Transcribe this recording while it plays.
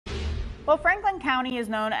Well, Franklin County is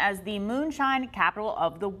known as the Moonshine Capital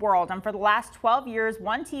of the world, and for the last 12 years,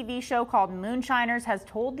 one TV show called Moonshiners has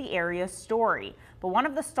told the area's story. But one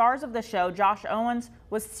of the stars of the show, Josh Owens,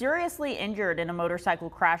 was seriously injured in a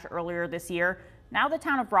motorcycle crash earlier this year. Now the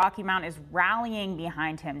town of Rocky Mount is rallying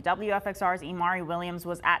behind him. WFXR's Imari Williams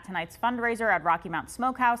was at tonight's fundraiser at Rocky Mount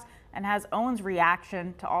Smokehouse and has Owens'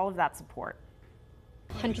 reaction to all of that support.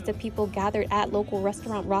 Hundreds of people gathered at local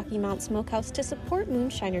restaurant Rocky Mount Smokehouse to support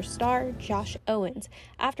Moonshiners star Josh Owens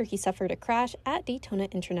after he suffered a crash at Daytona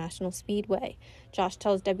International Speedway. Josh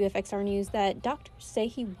tells WFXR News that doctors say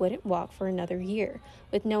he wouldn't walk for another year.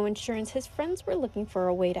 With no insurance, his friends were looking for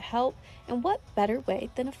a way to help, and what better way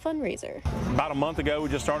than a fundraiser? About a month ago, we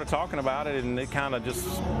just started talking about it, and it kind of just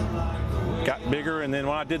got bigger, and then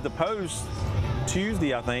when I did the post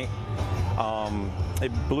Tuesday, I think,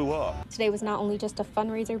 it blew up. Today was not only just a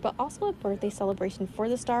fundraiser, but also a birthday celebration for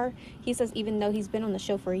the star. He says even though he's been on the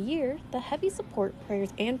show for a year, the heavy support, prayers,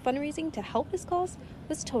 and fundraising to help his cause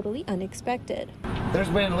was totally unexpected. There's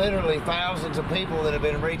been literally thousands of people that have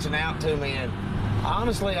been reaching out to me, and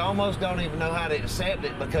honestly, I almost don't even know how to accept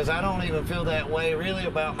it because I don't even feel that way really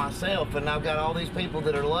about myself, and I've got all these people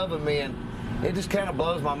that are loving me, and it just kind of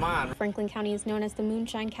blows my mind. Franklin County is known as the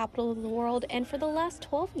Moonshine Capital of the world, and for the last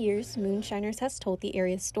 12 years, Moonshiners has told the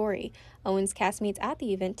area's story. Owens' castmates at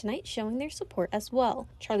the event tonight showing their support as well.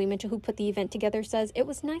 Charlie Mitchell, who put the event together, says it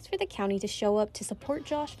was nice for the county to show up to support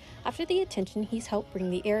Josh after the attention he's helped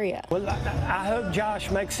bring the area. Well, I hope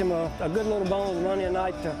Josh makes him a good little bone Monday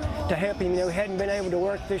night to help him. You know, he hadn't been able to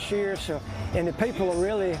work this year, and the people are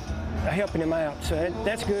really helping him out, so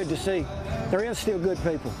that's good to see. There is still good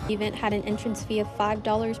people. The event had an entrance fee of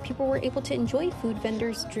 $5. People were able to enjoy food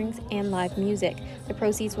vendors, drinks, and live music. The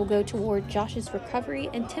proceeds will go toward Josh's recovery,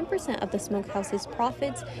 and 10% of the Smokehouse's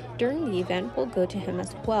profits during the event will go to him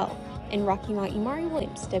as well. In Rocky Mount, Imari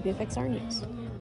Williams, WFXR News.